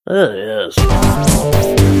Oh,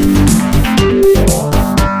 yes.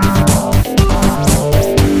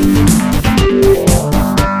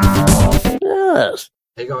 Yes.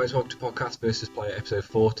 Hey guys, welcome to Podcast vs. Player episode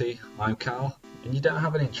 40. I'm Cal, and you don't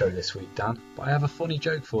have an intro this week, Dan, but I have a funny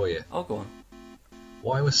joke for you. Oh, go on.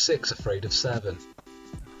 Why was 6 afraid of 7?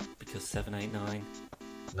 Because 7, 8, 9.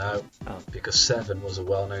 No, Oh, because 7 was a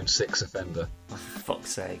well-known 6 offender. for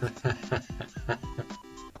fuck's sake. I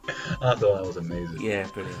thought that was amazing. Yeah,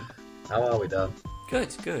 brilliant. How are we, Dan?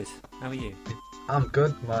 Good, good. How are you? I'm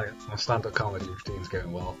good. My stand-up comedy routine's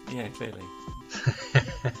going well. Yeah, clearly.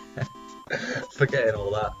 Forgetting all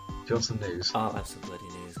that, do you want some news? I'll have some bloody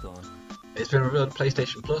news, go on. It's been revealed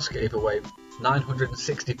PlayStation Plus gave away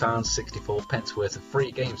 £960.64 worth of free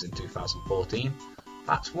games in 2014.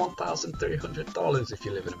 That's $1,300 if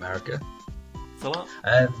you live in America. It's a lot.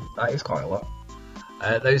 That is quite a lot.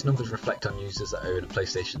 Those numbers reflect on users that own a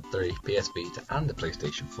PlayStation 3, PS Vita and a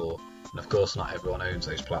PlayStation 4. And of course not everyone owns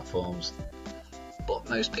those platforms, but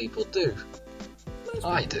most people do.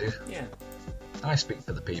 I do. Yeah. I speak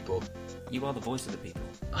for the people. You are the voice of the people.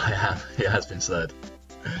 I am, it has been said.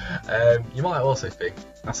 You might also think,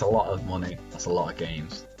 that's a lot of money, that's a lot of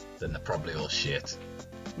games, then they're probably all shit.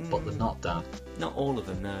 But they're not, Dan. Not all of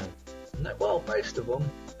them, no. No, well, most of them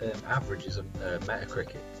averages a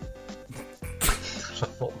Metacritic. I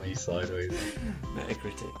thought me sideways.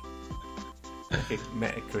 Metacritic.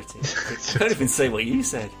 Metacritic. I can't even say what you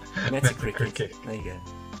said. Metacritic. Metacritic. There you go.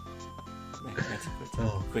 Metacritic.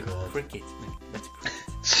 Oh, God. Cricket.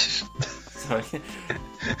 Metacritic. Sorry.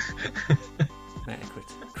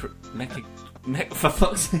 Metacritic. For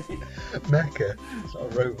fuck's sake. Mecha? It's not a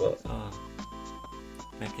robot. Oh.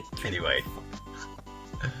 Metacritic. Anyway.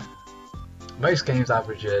 Most games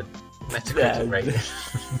average a Metacritic No. rating.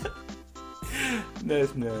 No.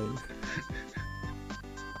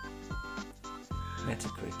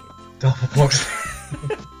 Metacritic. Double box.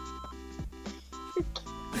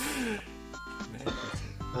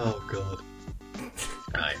 Oh, God.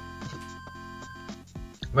 Right.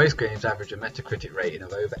 Most games average a Metacritic rating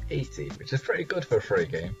of over 80, which is pretty good for a free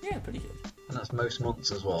game. Yeah, pretty good. And that's most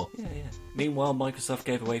months as well. Yeah. Meanwhile, Microsoft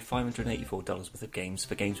gave away $584 worth of games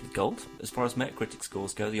for Games with Gold. As far as Metacritic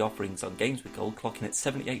scores go, the offerings on Games with Gold clocking at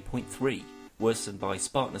 78.3, worse than by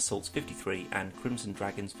Spartan Assault's 53 and Crimson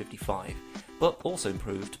Dragon's 55, but also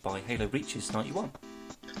improved by Halo Reach's 91.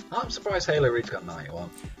 I'm surprised Halo Reach got 91.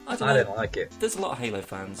 I don't I know. didn't like it. There's a lot of Halo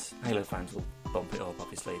fans. Halo fans will bump it up,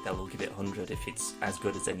 obviously. They'll all give it 100 if it's as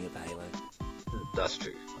good as any other Halo. That's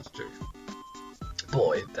true.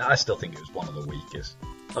 But I still think it was one of the weakest.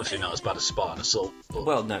 Obviously not as bad as Spartan Assault. But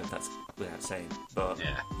Well, no, that's without saying. But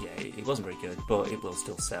Yeah. it wasn't very good, but it will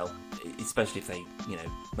still sell. Especially if they,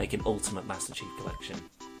 make an Ultimate Master Chief Collection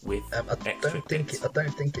with I extra don't think bits. I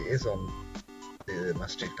don't think it is on the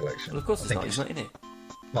Master Chief Collection. Well, of course I it's think not. It's not in it.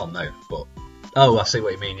 Well, no, but oh, I see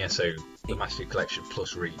what you mean. Yeah, so the Master Chief Collection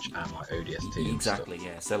plus Reach and like ODST. and Exactly,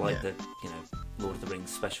 yeah. So like Yeah. the, Lord of the Rings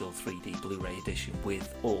special 3D Blu-ray edition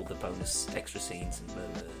with all the bonus extra scenes and blah, blah,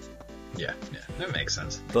 blah. stuff. Yeah. That makes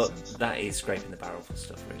sense. But that is scraping the barrel for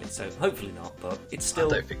stuff, really. So hopefully not, but it's still...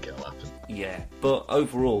 I don't think it'll happen. Yeah, but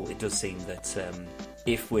overall it does seem that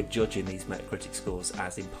if we're judging these Metacritic scores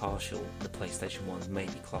as impartial, the PlayStation 1 may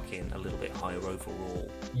be clocking a little bit higher overall.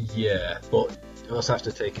 Yeah, but you also have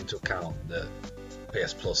to take into account that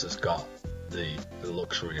PS Plus has got the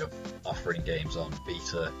luxury of offering games on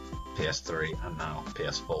Vita, PS3 and now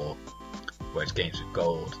PS4, whereas Games with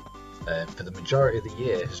Gold for the majority of the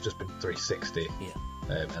year has just been 360. Yeah.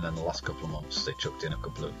 And then the last couple of months they chucked in a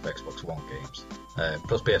couple of Xbox One games.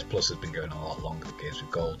 Plus PS Plus has been going on a lot longer than Games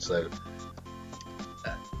with Gold, so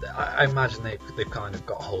I imagine they've kind of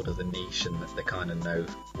got hold of the niche and that they kind of know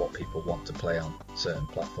what people want to play on certain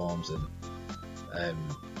platforms. And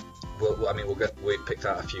we picked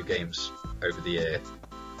out a few games over the year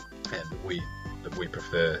that we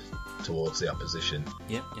prefer towards the opposition.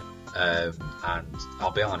 Yeah. And I'll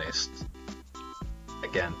be honest,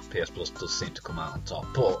 again, PS Plus does seem to come out on top,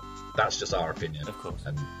 but that's just our opinion, Of course.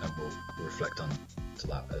 and we'll reflect on to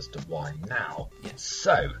that as to why now. Yeah.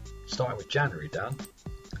 So, starting with January, Dan,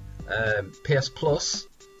 PS Plus,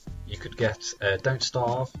 you could get Don't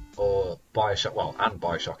Starve or Bioshock, and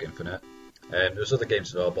Bioshock Infinite. There's other games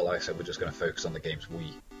as well, but like I said, we're just going to focus on the games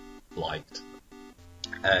we liked.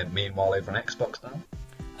 Meanwhile, over on Xbox now,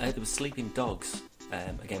 There was Sleeping Dogs,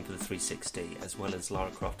 again for the 360, as well as Lara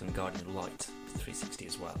Croft and Guardian of Light for the 360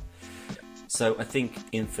 as well. So I think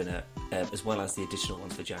Infinite, as well as the additional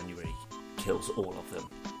ones for January, kills all of them.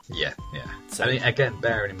 Yeah. So- I mean, again,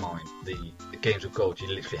 bearing in mind the Games of Gold, you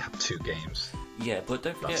literally have 2 games. Yeah, but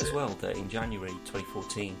don't forget That's as it. well that in January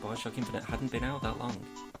 2014, Bioshock Infinite hadn't been out that long.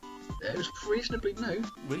 It was reasonably new.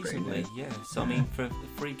 Reasonably, yeah. So I mean, for a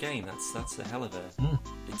free game, that's a hell of a.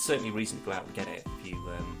 It's certainly reason to go out and get it if you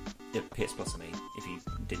PS Plus. I mean, if you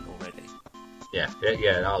didn't already. Yeah.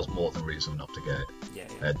 That was more than reason enough to get it.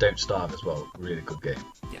 Yeah. Don't Starve as well. Really good game.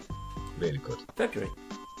 Yeah. Really good.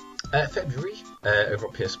 February, over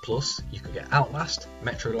on PS Plus, you could get Outlast,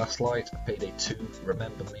 Metro Last Light, Payday 2,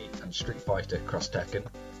 Remember Me, and Street Fighter Cross Tekken.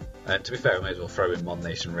 And to be fair, we may as well throw in Mod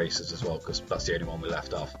Nation Races as well, because that's the only one we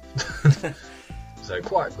left off. So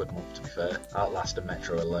quite a good month, to be fair. Outlast and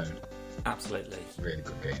Metro alone. absolutely. Really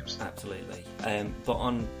good games. Absolutely. But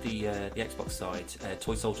on the Xbox side,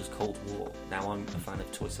 Toy Soldiers Cold War. Now, I'm a fan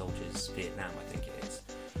of Toy Soldiers Vietnam, I think it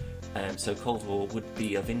is. So Cold War would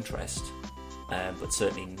be of interest, but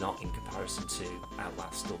certainly not in comparison to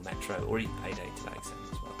Outlast or Metro or even Payday to that extent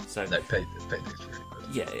as well. So No, Payday's really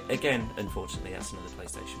good. yeah, again, unfortunately, that's another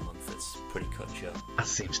PlayStation month that's pretty cut short. That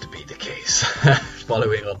seems to be the case.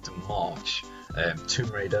 Following on to March, Tomb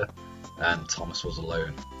Raider and Thomas Was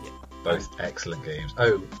Alone. Yeah. Both excellent games.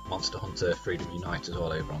 Oh, Monster Hunter Freedom Unite as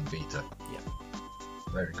well over on Vita. Yeah.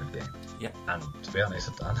 Very good game. Yeah. And to be honest,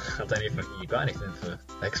 I don't even think you got anything for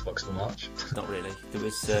Xbox for March. Not really. There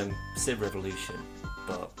was Civ Revolution,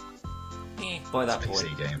 but by that It's a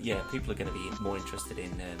point, PC game. yeah, people are going to be more interested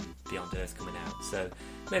in Beyond Earth coming out. So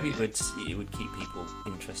maybe it would keep people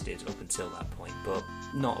interested up until that point, but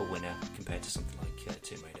not a winner compared to something like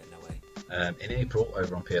Tomb Raider. No way. In April,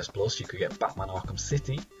 over on PS Plus, you could get Batman Arkham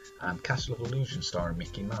City and Castle of Illusion starring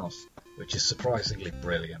Mickey Mouse, which is surprisingly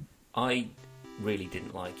brilliant. I really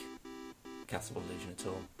didn't like Castle of Illusion at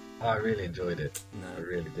all. I really enjoyed it. No, I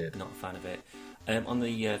really did. Not a fan of it. On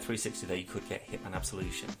the 360 though, you could get Hitman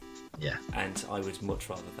Absolution, Yeah. and I would much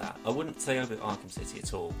rather that. I wouldn't say over Arkham City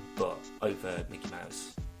at all, but over Mickey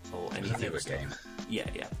Mouse or It's a anything. newer stuff. game. Yeah,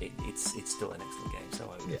 it's still an excellent game,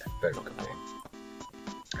 so I would Yeah, very look good at that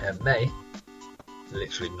game. one. May,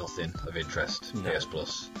 literally nothing of interest. No. PS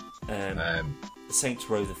Plus. Saints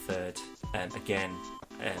Row the Third, again,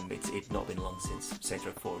 it's not been long since Saints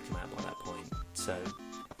Row 4 came out by that point, so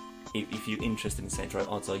if you're interested in Saints Row,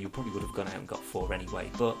 odds are you probably would have gone out and got 4 anyway,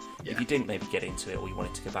 but Yeah. if you didn't maybe get into it, or you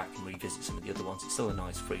wanted to go back and revisit some of the other ones, it's still a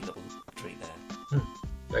nice free little treat there.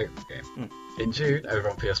 Very good game. In June, over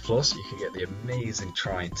on PS Plus, you can get the amazing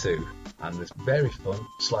Trine 2 and this very fun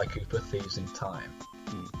Sly Cooper Thieves in Time.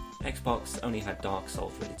 Xbox only had Dark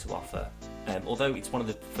Souls really to offer, although it's one of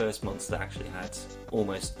the first months that actually had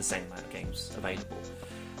almost the same amount of games available.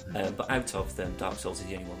 But out of them, Dark Souls is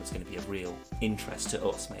the only one that's going to be of real interest to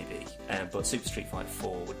us, maybe. But Super Street Fighter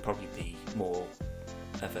 4 would probably be more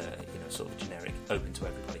of a sort of generic, open to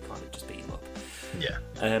everybody kind of just beat 'em up.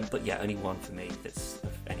 Yeah. But yeah, only one for me that's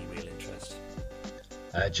of any real interest.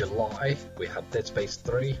 July, we had Dead Space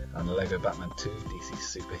 3 and Lego Batman 2 DC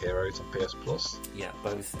Superheroes on PS Plus. Yeah,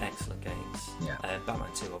 both excellent games. Yeah. Batman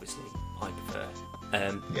 2, obviously, I prefer.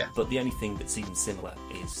 Yeah. But the only thing that's even similar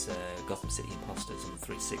is Gotham City Imposters on the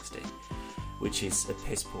 360, which is a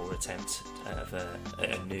piss poor attempt of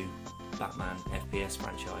a new Batman FPS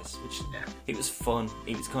franchise. Which Yeah. it was fun.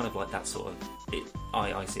 It was kind of like that sort of.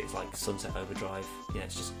 I see it as like Sunset Overdrive.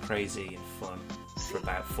 It's just crazy and fun for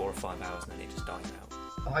about 4 or 5 hours, and then it just dies out.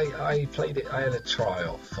 I played it, I had a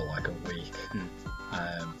trial for like a week.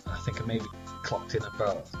 I think I maybe clocked in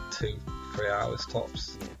about 2-3 hours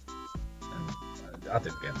tops. Yeah. And I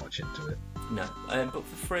didn't get much into it. No, but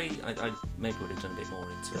for free, I maybe would have done a bit more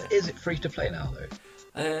into it. Is it free to play now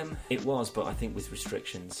though? It was, but I think with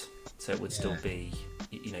restrictions, so it would still Yeah. be,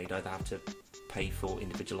 you'd either have to pay for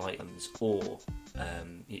individual items or,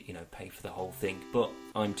 pay for the whole thing. But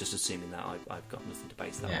I'm just assuming that I've got nothing to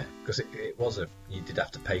base that Yeah, on. because it was you did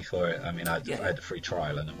have to pay for it. I mean, I Yeah. had a free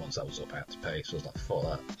trial, and then once that was up, I had to pay. So I was like, for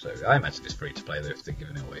that. So I imagine it's free to play though if they're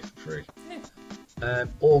giving it away for free. Yeah.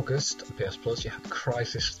 August on PS Plus, you had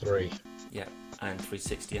Crysis 3. Yeah, and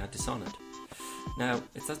 360 had Dishonored. Now,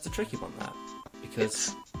 that's the tricky one, that,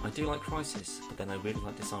 because I do like Crysis, but then I really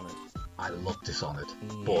like Dishonored. I love Dishonored,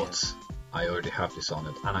 Yeah. but I already have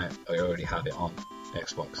Dishonored, and I already have it on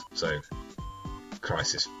Xbox. So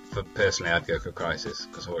Crysis, personally, I'd go for Crysis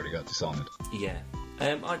because I already got Dishonored. Yeah.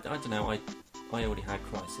 I don't know, I already had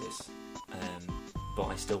Crysis, but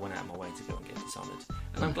I still went out of my way to go and get Dishonored.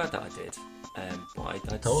 And I'm glad that I did. But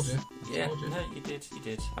I Told you. Yeah, Told you. no, you did.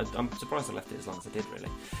 I'm surprised I left it as long as I did,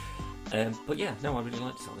 really. But yeah, no, I really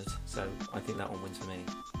like Dishonored, so I think that one wins for me.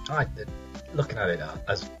 Looking at it now,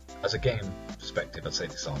 as a game perspective, I'd say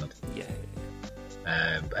Dishonored. Yeah.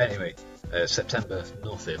 But anyway, September,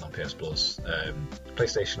 nothing on PS Plus.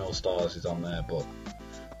 PlayStation All Stars is on there, but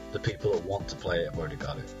the people that want to play it have already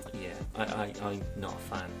got it. Yeah, I'm not a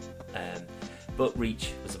fan. But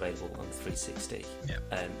Reach was available on the 360. Yeah.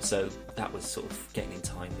 So that was sort of getting in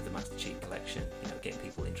time with the Master Chief Collection, getting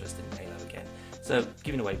people interested in Halo again. So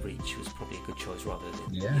giving away Reach was probably a good choice rather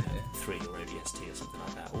than 3 or ODST or something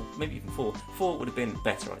like that. Or maybe even 4. 4 would have been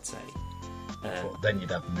better, I'd say. But then you'd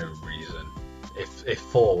have no reason. If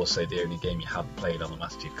 4 was, say, the only game you hadn't played on the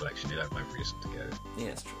Master Chief Collection, you'd have no reason to go. Yeah,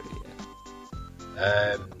 that's true,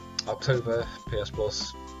 yeah. October, PS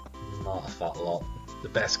Plus, not a fat lot. The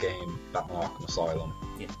best game, Batman Arkham Asylum.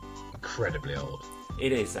 Yeah. Incredibly old.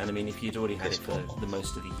 It is, and I mean, if you'd already had it for the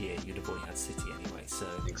most of the year, you'd have already had City anyway, so...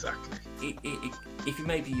 Exactly. If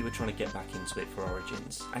you were trying to get back into it for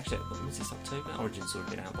Origins... Actually, was this October? Origins would have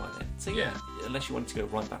been out by then. So yeah, unless you wanted to go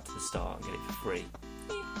right back to the start and get it for free,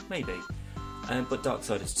 maybe. But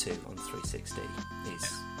Darksiders 2 on the 360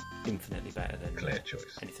 is infinitely better than clear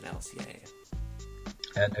choice. Anything else,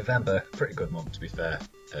 yeah. November, pretty good month to be fair,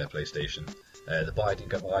 PlayStation. The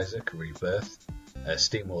Binding of Isaac, Rebirth,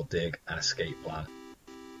 SteamWorld Dig, and Escape Plan.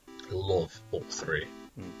 Love all 3.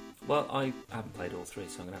 Well, I haven't played all 3,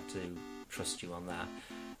 so I'm going to have to trust you on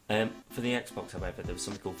that. For the Xbox, however, there was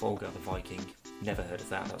something called Volga the Viking. Never heard of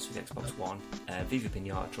that. That was for the Xbox One. Viva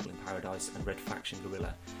Pinata, Trouble in Paradise, and Red Faction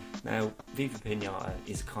Guerrilla. Now, Viva Pinata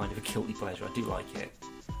is kind of a guilty pleasure. I do like it.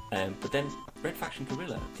 But then Red Faction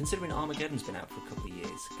Guerrilla, considering Armageddon's been out for a couple of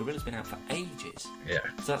years, Guerrilla's been out for ages. Yeah.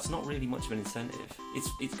 So that's not really much of an incentive.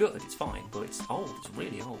 It's good, it's fine, but it's old. It's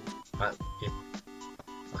really old. I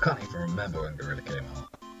can't even remember when Guerrilla came out.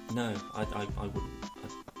 No, I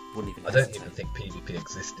wouldn't even. I don't even think PvP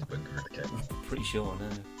existed when Guerrilla came out. I'm pretty sure,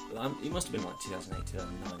 no. It must have been like 2008,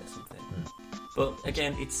 2009 or something. But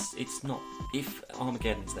again, it's not. If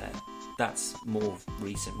Armageddon's there, that's more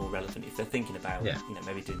recent, more relevant. If they're thinking about,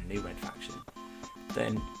 maybe doing a new Red Faction,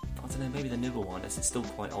 then I don't know, maybe the newer one, as it's still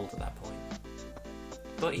quite old at that point.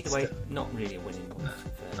 But either way, not really a winning one.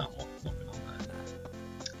 Nothing on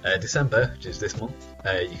there. December, which is this month,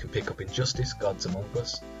 you can pick up Injustice, Gods Among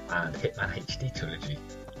Us, and Hitman HD Trilogy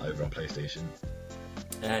over on PlayStation.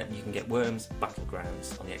 You can get Worms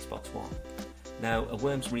Battlegrounds on the Xbox One. Now, a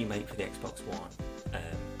Worms remake for the Xbox One,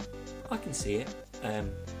 I can see it.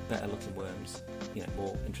 Better looking Worms,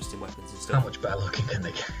 more interesting weapons and stuff. How much better looking can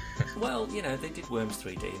they get? Well, they did Worms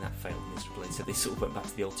 3D and that failed miserably, so they sort of went back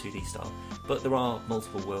to the old 2D style. But there are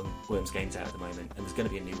multiple Worms games out at the moment, and there's going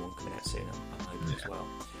to be a new one coming out soon, I'm hoping as well.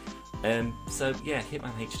 So yeah,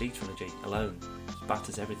 Hitman HD Trilogy alone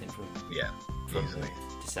batters everything from easily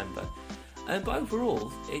December. But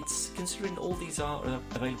overall, it's considering all these are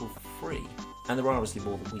available for free, and there are obviously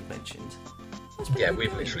more than we've mentioned.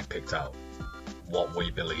 We've literally picked out what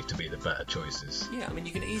we believe to be the better choices. Yeah, I mean,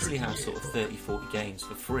 you can easily have sort of 30, 40 games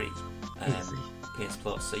for free. PS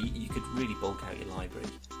Plus, so you could really bulk out your library.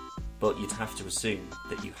 But you'd have to assume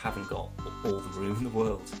that you haven't got all the room in the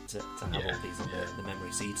world to have all these on the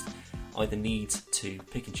memory. So you'd either need to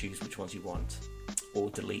pick and choose which ones you want, or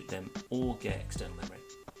delete them, or get external memory.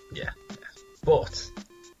 Yeah. But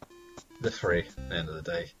the free at the end of the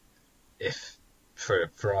day. If,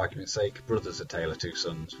 for argument's sake, Brothers: A Tale of Two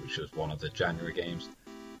Sons, which was one of the January games,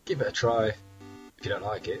 give it a try. If you don't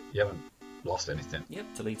like it, you haven't lost anything. Yep,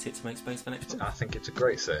 delete it to make space for next month. I think it's a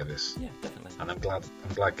great service. Yeah, definitely. And I'm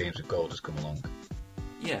glad Games with Gold has come along.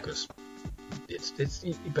 Yeah. Because it's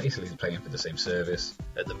you're basically paying for the same service.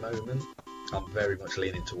 At the moment, I'm very much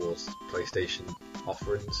leaning towards PlayStation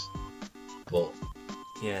offerings, but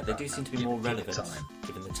yeah, they do seem to be more relevant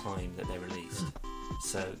given the time that they're released.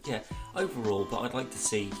 So yeah, overall, but I'd like to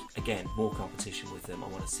see again more competition with them. I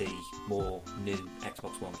want to see more new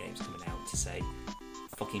Xbox One games coming out to say,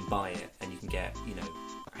 fucking buy it, and you can get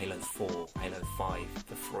Halo 4, Halo 5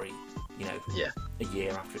 for free. A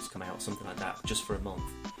year after it's come out, something like that, just for a month.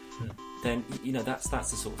 Then that's the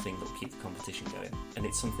sort of thing that will keep the competition going, and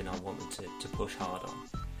it's something I want them to push hard on.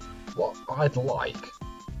 What I'd like,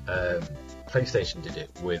 PlayStation did it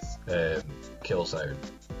with Killzone,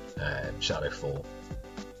 Shadowfall,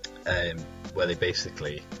 where they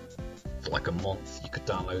basically, for like a month, you could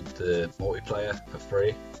download the multiplayer for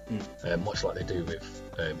free, much like they do with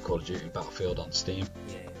Call of Duty and Battlefield on Steam.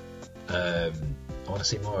 I want to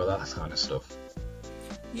see more of that kind of stuff.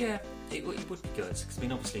 Yeah, it would be good, because I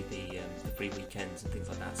mean, obviously the free weekends and things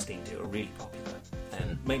like that Steam do are really popular,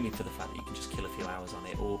 mainly for the fact that you can just kill a few hours on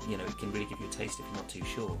it, or it can really give you a taste if you're not too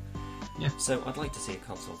sure. Yeah. So I'd like to see a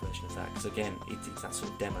console version of that, because again, it's that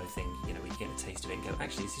sort of demo thing, where you get a taste of it and go,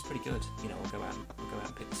 actually, this is pretty good. I'll go out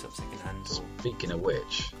and pick this up second hand. Speaking of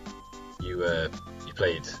which, you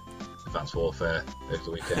played Advanced Warfare over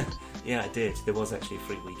the weekend. Yeah, I did. There was actually a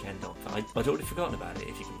free weekend on. I'd already forgotten about it,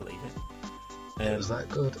 if you can believe it. It was that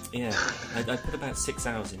good? Yeah, I put about 6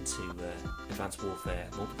 hours into Advanced Warfare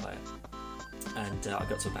multiplayer. and I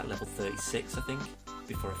got to about level 36, I think,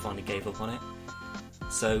 before I finally gave up on it.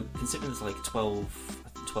 So, considering there's like 12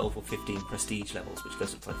 or 15 prestige levels, which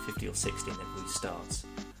goes up to like 50 or 60 and then restarts,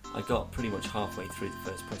 I got pretty much halfway through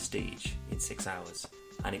the first prestige in 6 hours,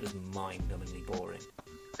 and it was mind-numbingly boring.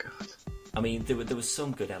 God. I mean, there were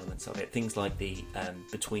some good elements of it. Things like the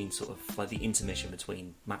between sort of like the intermission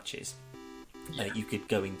between matches. Yeah. You could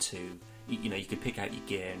go into, you could pick out your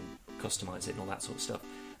gear and customize it and all that sort of stuff,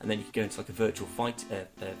 and then you could go into like a virtual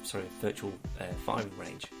firing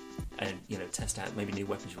range, and test out maybe new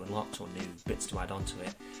weapons you unlocked or new bits to add onto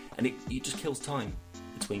it, and it just kills time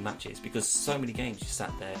between matches because so many games you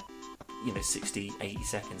sat there, 60, 80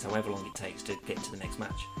 seconds, however long it takes to get into the next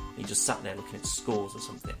match. You just sat there looking at scores or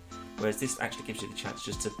something. Whereas this actually gives you the chance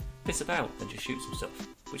just to piss about and just shoot some stuff,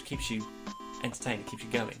 which keeps you entertained, keeps you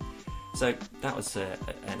going. So that was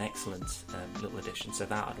an excellent little addition. So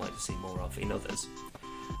that I'd like to see more of in others.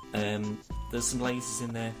 There's some lasers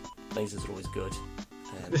in there. Lasers are always good.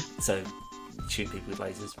 So shoot people with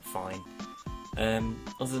lasers, fine.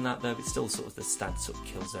 Other than that, though, it's still sort of the standard sort of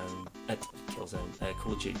Killzone,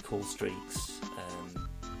 Call of Duty call streaks,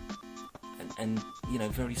 and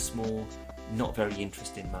very small, not very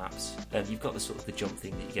interesting maps. You've got the sort of the jump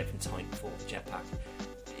thing that you get from Titanfall, the jetpack.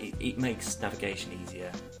 It makes navigation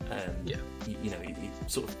easier. It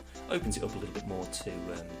sort of opens it up a little bit more to,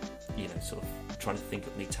 sort of trying to think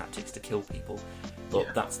up new tactics to kill people.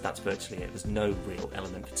 But that's virtually it. There's no real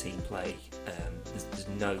element for team play. There's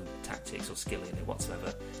no tactics or skill in it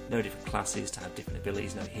whatsoever. No different classes to have different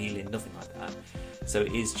abilities, no healing, nothing like that. So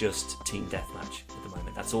it is just team deathmatch at the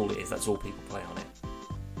moment. That's all it is. That's all people play on it.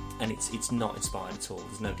 And it's not inspired at all.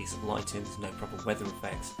 There's no decent lighting. There's no proper weather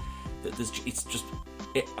effects.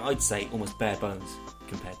 I'd say almost bare bones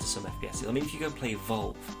compared to some FPS. I mean, if you go and play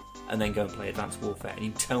Evolve and then go and play Advanced Warfare, and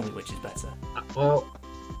you tell me which is better. Well,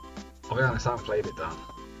 I'll be honest, I haven't played it, Dan,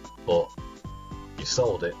 but you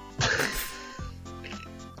sold it.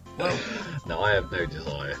 Well, no, I have no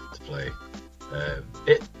desire to play.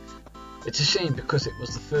 It's a shame because it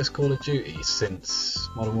was the first Call of Duty since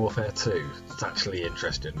Modern Warfare 2 that's actually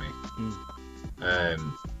interested me.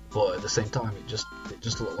 But at the same time, it just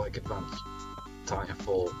looked like Advanced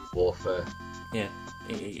Titanfall Warfare. Yeah,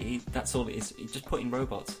 that's all it is. You just put in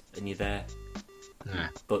robots and you're there. Yeah.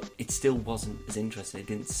 But it still wasn't as interesting. It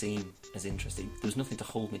didn't seem as interesting. There was nothing to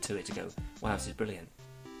hold me to it to go, wow, this is brilliant.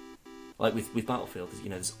 Like with Battlefield,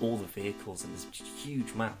 there's all the vehicles and there's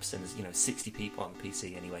huge maps and there's 60 people on the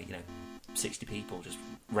PC anyway. 60 people just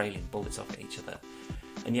railing bullets off at each other.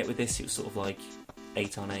 And yet with this, it was sort of like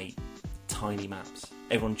 8 on 8 tiny maps.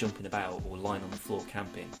 Everyone jumping about or lying on the floor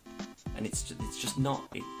camping, and it's just not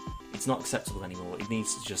it's not acceptable anymore. It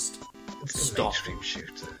needs to just stop. A mainstream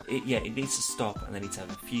shooter. It needs to stop, and they need to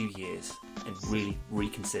have a few years and really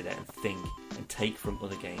reconsider and think and take from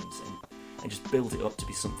other games and just build it up to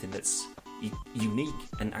be something that's unique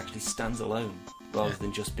and actually stands alone, rather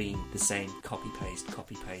than just being the same copy paste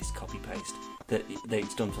that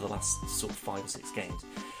it's done for the last sort of 5 or 6 games.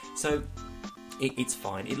 So it's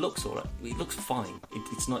fine. It looks alright. It looks fine.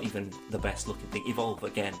 It's not even the best looking thing. Evolve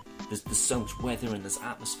again. There's so much weather and there's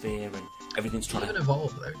atmosphere and everything's trying Even to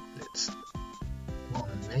Evolve though, it's not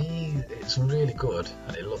amazing. It's really good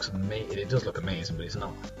and it looks amazing. It does look amazing, but it's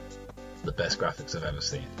not the best graphics I've ever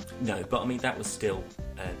seen. No, but I mean that was still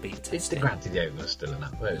beta testing. It's the granted, yeah, it was still an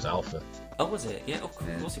alpha. Well, it was alpha. Oh, was it? Yeah, of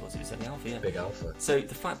course it was. It was an alpha, yeah. Big alpha. So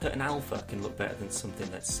the fact that an alpha can look better than something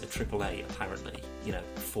that's a AAA, apparently,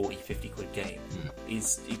 40, 50 quid game,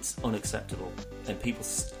 it's unacceptable. And people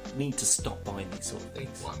need to stop buying these sort of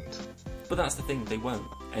things. They won't. But that's the thing, they won't.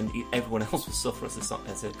 And everyone else will suffer as a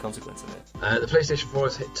consequence of it. The PlayStation 4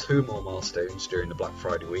 has hit 2 more milestones during the Black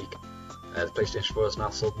Friday week. The PlayStation 4 has now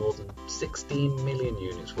sold more than 16 million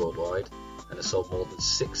units worldwide and has sold more than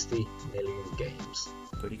 60 million games.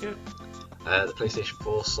 Pretty good. The PlayStation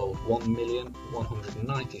 4 sold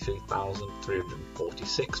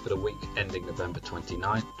 1,193,346 for the week ending November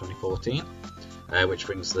 29, 2014, which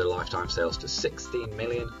brings the lifetime sales to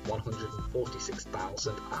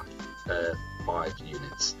 16,146,005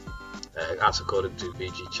 units. That's according to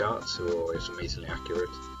VG Charts, who are always amazingly accurate.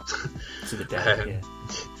 To the death, yeah.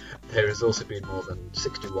 There has also been more than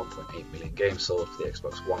 61.8 million games sold for the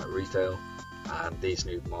Xbox One at retail, and these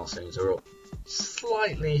new milestones are up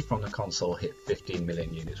slightly from the console hit 15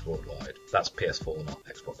 million units worldwide. That's PS4, not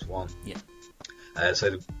Xbox One. Yeah.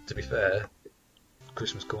 So to be fair,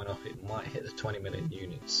 Christmas coming up, it might hit the 20 million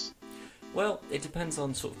units. Well, it depends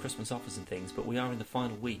on sort of Christmas offers and things, but we are in the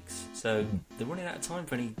final weeks, so they're running out of time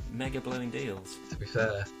for any mega blowing deals. To be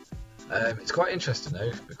fair, it's quite interesting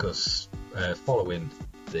though, because following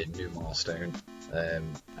the new milestone,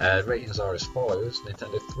 Ratings are as follows.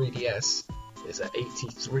 Nintendo 3DS is at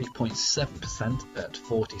 83.7% at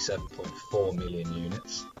 47.4 million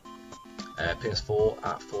units. PS4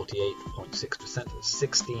 at 48.6% at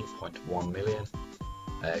 16.1 million.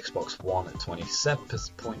 Xbox One at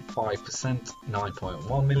 27.5%,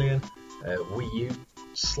 9.1 million. Wii U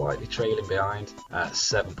slightly trailing behind at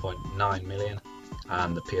 7.9 million.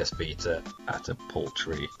 And the PS Vita at a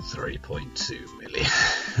paltry 3.2 million.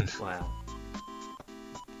 Wow.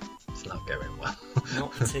 It's not going well.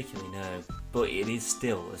 Not particularly, no. But it is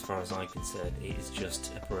still, as far as I'm concerned, it is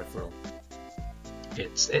just a peripheral.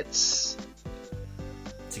 It's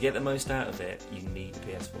To get the most out of it, you need a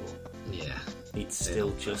PS4. Yeah. It's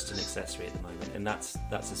still just an accessory at the moment, and that's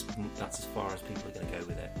as far as people are going to go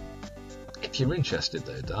with it. If you're interested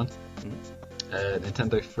though, Dan,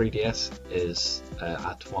 Nintendo 3DS is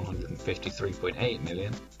at 153.8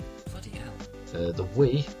 million. Bloody hell. The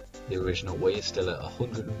Wii, the original Wii, is still at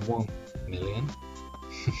 101 million.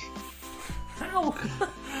 How?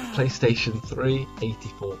 PlayStation 3,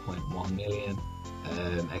 84.1 million.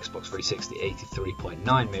 Xbox 360,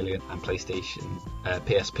 83.9 million. And PSP,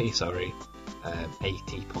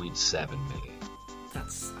 80.7 million. I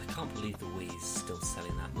can't believe the Wii is still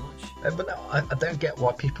selling that much. But no, I don't get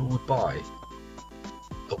why people would buy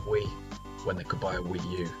a Wii when they could buy a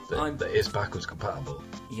Wii U that is backwards compatible.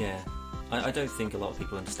 Yeah, I don't think a lot of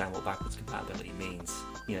people understand what backwards compatibility means.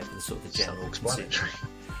 You know, for the sort of the general consumer.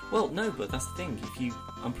 Well, no, but that's the thing.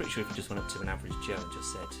 I'm pretty sure if you just went up to an average Joe and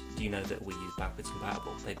just said, "Do you know that Wii U is backwards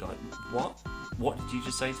compatible?" They'd be like, "What? What did you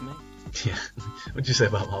just say to me?" Yeah. What did you say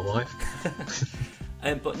about my wife?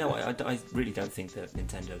 But no, I really don't think that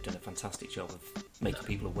Nintendo have done a fantastic job of making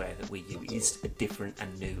people aware that Wii U is a different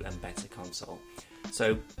and new and better console.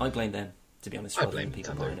 So I blame them, to be honest, rather than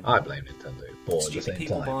people buying them. I blame Nintendo. But Stupid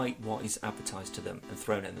people buy what is advertised to them and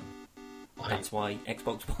thrown at them. That's why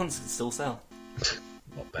Xbox Ones can still sell.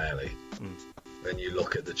 Not barely. When you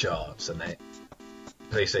look at the charts, and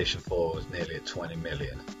PlayStation 4 was nearly at 20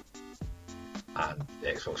 million, and the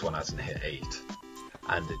Xbox One hasn't hit 8,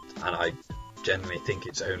 and I generally think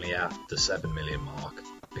it's only at the 7 million mark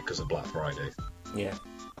because of Black Friday. Yeah,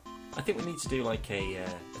 I think we need to do like a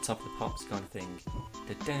Top of the Pops kind of thing.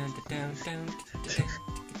 Down.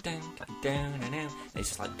 It's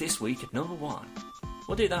just like this week at number 1.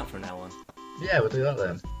 We'll do that from now on. Yeah, we'll do that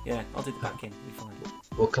then. Yeah, I'll do the back end. We'll be fine.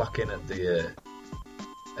 We'll clock in at the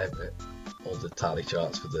all the tally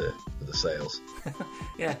charts for the sales.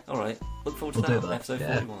 Yeah, all right. Look forward to that. Episode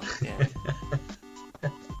 41. Yeah.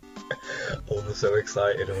 I'm so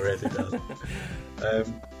excited already, Dan.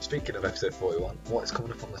 Speaking of episode 41, what is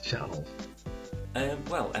coming up on the channel?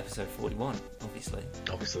 Well, episode 41, obviously.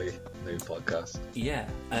 Obviously, new podcast. Yeah,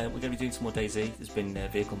 we're going to be doing some more DayZ. There's been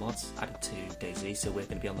vehicle mods added to DayZ, so we're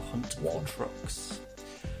going to be on the hunt for trucks.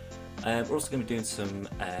 We're also going to be doing some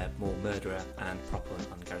more Murderer and Prop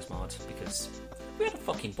Hunt on Garry's Mod, because we had a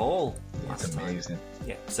fucking ball last time. Amazing.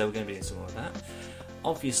 Yeah, so we're going to be doing some more of that.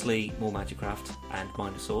 Obviously, more Magicraft and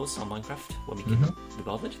Minosaurs on Minecraft when we can be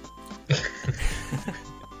bothered.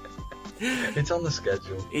 It's on the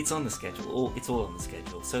schedule. It's on the schedule. It's all on the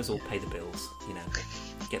schedule. So's all pay the bills, you know.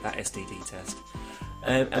 Get that STD test.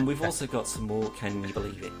 And we've also got some more Can You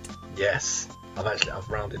Believe It? Yes. I've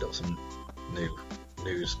rounded up some new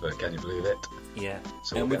news for Can You Believe It? Yeah.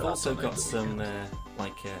 So and we've also got some kind of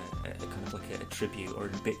like a tribute or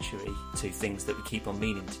an obituary to things that we keep on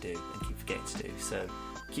meaning to do and keep forgetting to do. So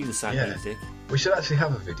cue the sad music. We should actually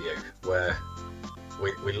have a video where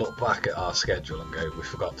we look back at our schedule and go, we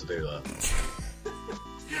forgot to do that.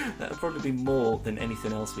 That would probably be more than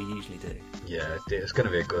anything else we usually do. Yeah, it's going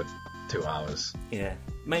to be a good 2 hours. Yeah,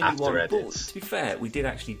 maybe after one. Edits. But to be fair, we did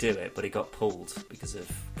actually do it, but it got pulled because of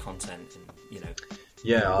content and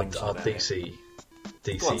Yeah, our DC.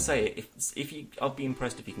 Go on, say it. I'll be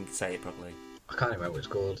impressed if you can say it properly. I can't remember what it's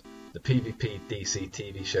called. The PvP DC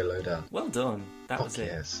TV show lowdown. Well done. That was it.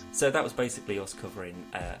 Yes. So that was basically us covering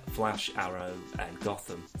Flash, Arrow, and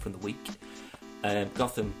Gotham from the week.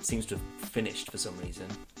 Gotham seems to have finished for some reason,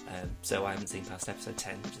 so I haven't seen past episode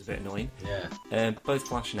 10, which is a bit annoying. Yeah. Both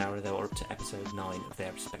Flash and Arrow, though, are up to episode 9 of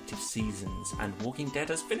their respective seasons, and Walking Dead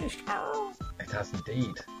has finished. Arr! It has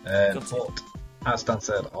indeed. But as Dan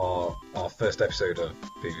said, our first episode of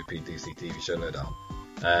PvP DC TV show lowdown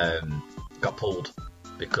got pulled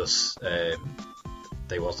because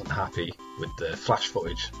they wasn't happy with the Flash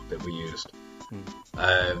footage that we used.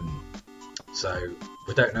 So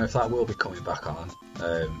we don't know if that will be coming back on.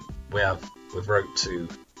 We've wrote to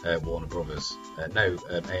Warner Brothers,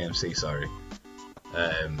 AMC, sorry,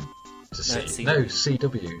 to see. CW. No,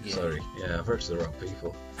 CW, Yeah. sorry. Yeah, I've wrote to the wrong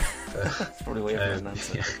people. That's probably why you haven't an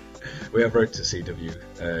answer. We have wrote to CW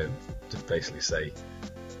to basically say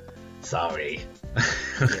sorry.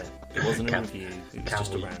 Yeah, it wasn't a review. It was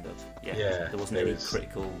just a roundup. Yeah, there wasn't any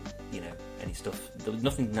critical, any stuff. There was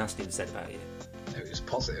nothing nasty was said about you. It was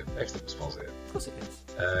positive. Everything was positive. Of course it is.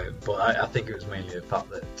 But I think it was mainly the fact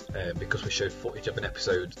that because we showed footage of an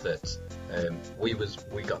episode that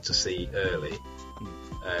we got to see early.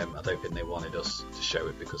 I don't think they wanted us to show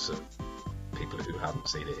it because of people who hadn't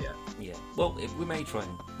seen it yet. Yeah. Well, we may try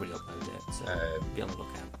and re-upload it, so be on the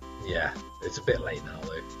lookout. Yeah, it's a bit late now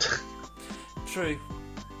though. True.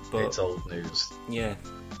 But it's old news. Yeah,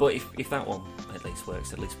 but if that one at least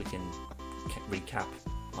works, at least we can recap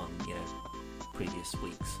on previous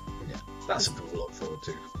weeks. Yeah, that's something we'll look forward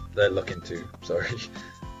to. They're looking to. Sorry.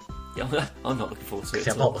 Yeah, I'm not looking forward to it.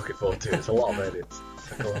 I'm not looking forward to it. It's a lot of edits.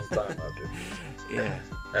 It's a long time, okay. Yeah.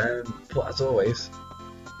 But as always,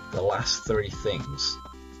 the last three things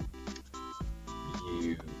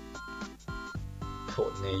you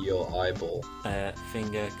put near your eyeball.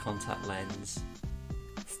 Finger, contact lens,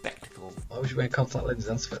 spectacles. Why would you wear contact lenses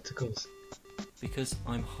and spectacles? Because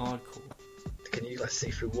I'm hardcore. Can you see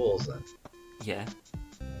through walls then? Yeah.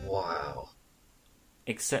 Wow.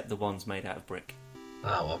 Except the ones made out of brick.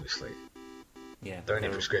 Oh, obviously. Yeah. They're only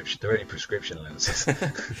prescription lenses.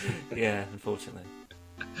 Yeah, unfortunately.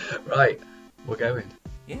 Right, we're going.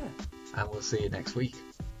 Yeah. And we'll see you next week.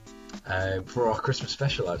 For our Christmas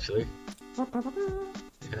special, actually.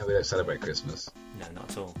 Even though we don't celebrate Christmas. No, not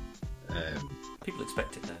at all. People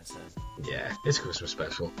expect it though, so... Yeah, it's a Christmas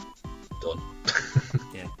special. Done.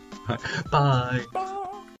 Yeah. Bye. Bye.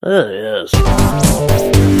 Oh, yes.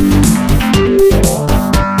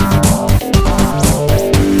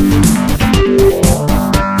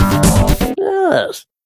 Yes.